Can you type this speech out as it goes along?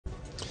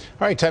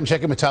All right, time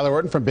checking with Tyler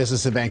Orton from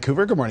Business in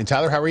Vancouver. Good morning,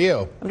 Tyler. How are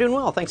you? I'm doing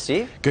well. Thanks,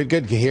 Steve. Good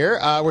to hear.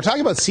 We're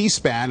talking about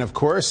Seaspan, of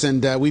course,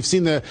 and we've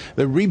seen the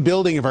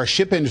rebuilding of our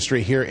ship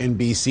industry here in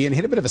BC and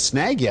hit a bit of a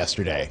snag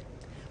yesterday.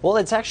 Well,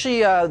 it's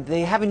actually,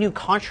 they have a new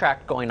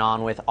contract going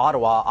on with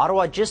Ottawa.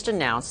 Ottawa just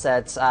announced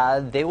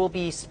that they will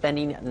be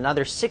spending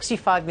another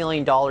 $65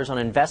 million on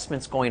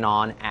investments going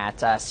on at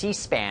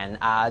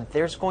Seaspan.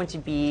 There's going to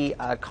be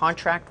a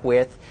contract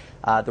with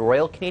the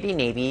Royal Canadian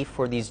Navy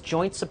for these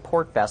joint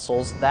support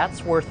vessels.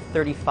 That's worth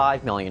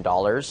 $35 million.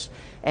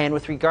 And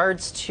with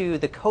regards to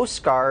the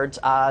Coast Guard,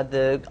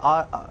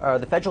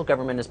 the federal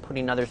government is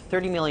putting another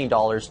 $30 million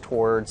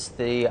towards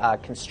the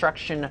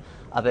construction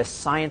of a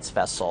science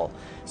vessel.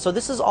 So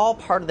this is all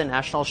part of the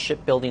national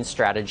shipbuilding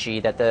strategy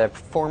that the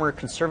former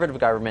Conservative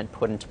government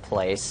put into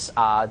place.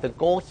 The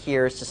goal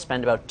here is to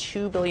spend about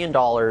 $2 billion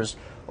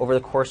over the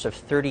course of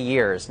 30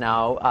 years.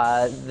 Now,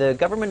 the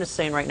government is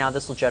saying right now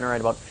this will generate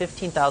about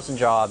 15,000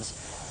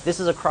 jobs. This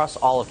is across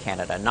all of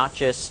Canada, not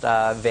just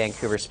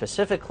Vancouver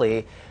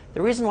specifically.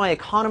 The reason why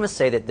economists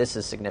say that this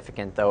is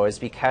significant, though, is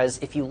because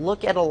if you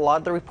look at a lot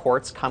of the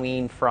reports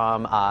coming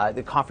from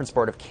the Conference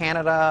Board of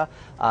Canada,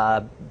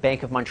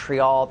 Bank of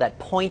Montreal, that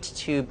point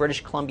to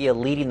British Columbia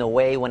leading the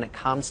way when it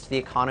comes to the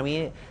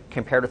economy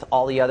compared with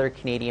all the other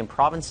Canadian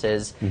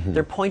provinces,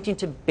 they're pointing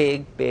to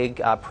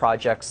big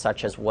projects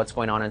such as what's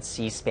going on in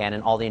Seaspan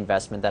and all the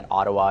investment that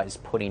Ottawa is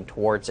putting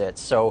towards it.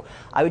 So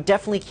I would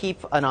definitely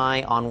keep an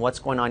eye on what's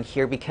going on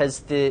here, because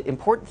the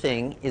important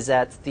thing is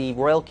that the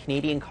Royal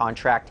Canadian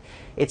contract,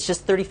 it's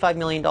just $35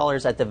 million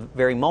at the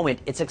very moment.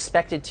 It's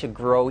expected to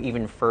grow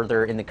even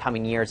further in the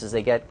coming years as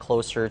they get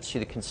closer to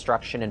the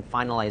construction and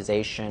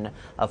finalization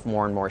of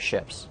more and more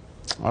ships.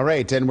 All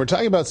right, and we're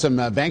talking about some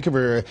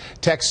Vancouver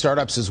tech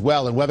startups as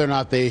well, and whether or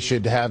not they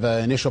should have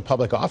an initial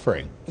public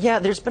offering. Yeah,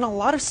 there's been a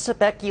lot of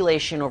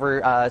speculation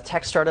over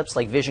tech startups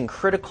like Vision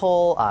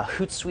Critical,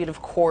 Hootsuite,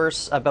 of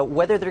course, about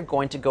whether they're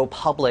going to go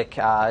public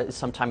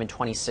sometime in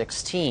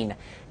 2016.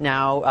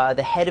 Now,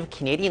 the head of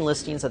Canadian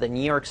listings at the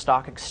New York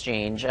Stock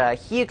Exchange,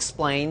 he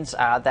explains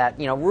that,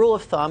 rule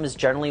of thumb is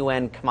generally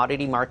when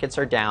commodity markets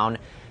are down,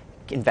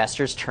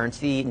 investors turn to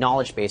the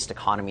knowledge-based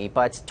economy.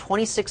 But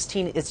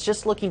 2016, it's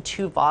just looking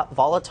too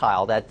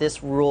volatile that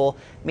this rule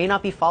may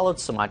not be followed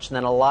so much, and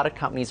then a lot of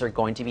companies are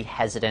going to be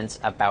hesitant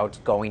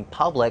about going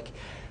public.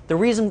 The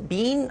reason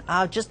being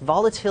just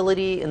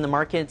volatility in the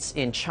markets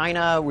in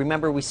China.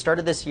 Remember, we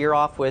started this year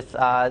off with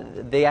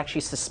they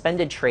actually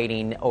suspended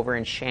trading over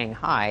in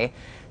Shanghai.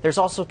 There's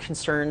also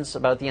concerns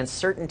about the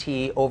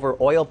uncertainty over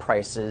oil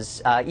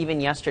prices. Even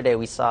yesterday,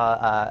 we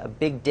saw a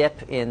big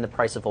dip in the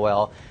price of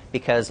oil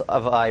because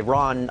of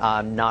Iran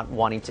not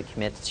wanting to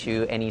commit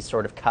to any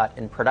sort of cut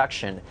in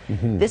production.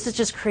 This is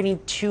just creating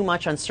too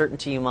much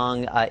uncertainty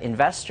among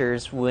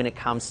investors when it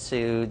comes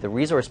to the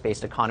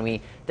resource-based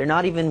economy. They're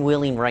not even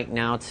willing right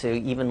now to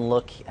even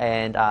look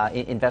and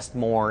invest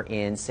more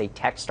in, say,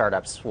 tech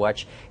startups,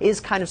 which is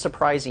kind of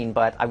surprising,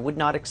 but I would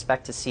not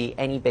expect to see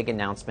any big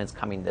announcements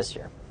coming this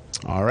year.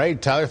 All right,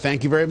 Tyler,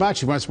 thank you very much.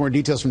 If you want some more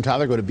details from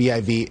Tyler, go to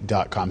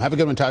BIV.com. Have a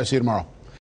good one, Tyler. See you tomorrow.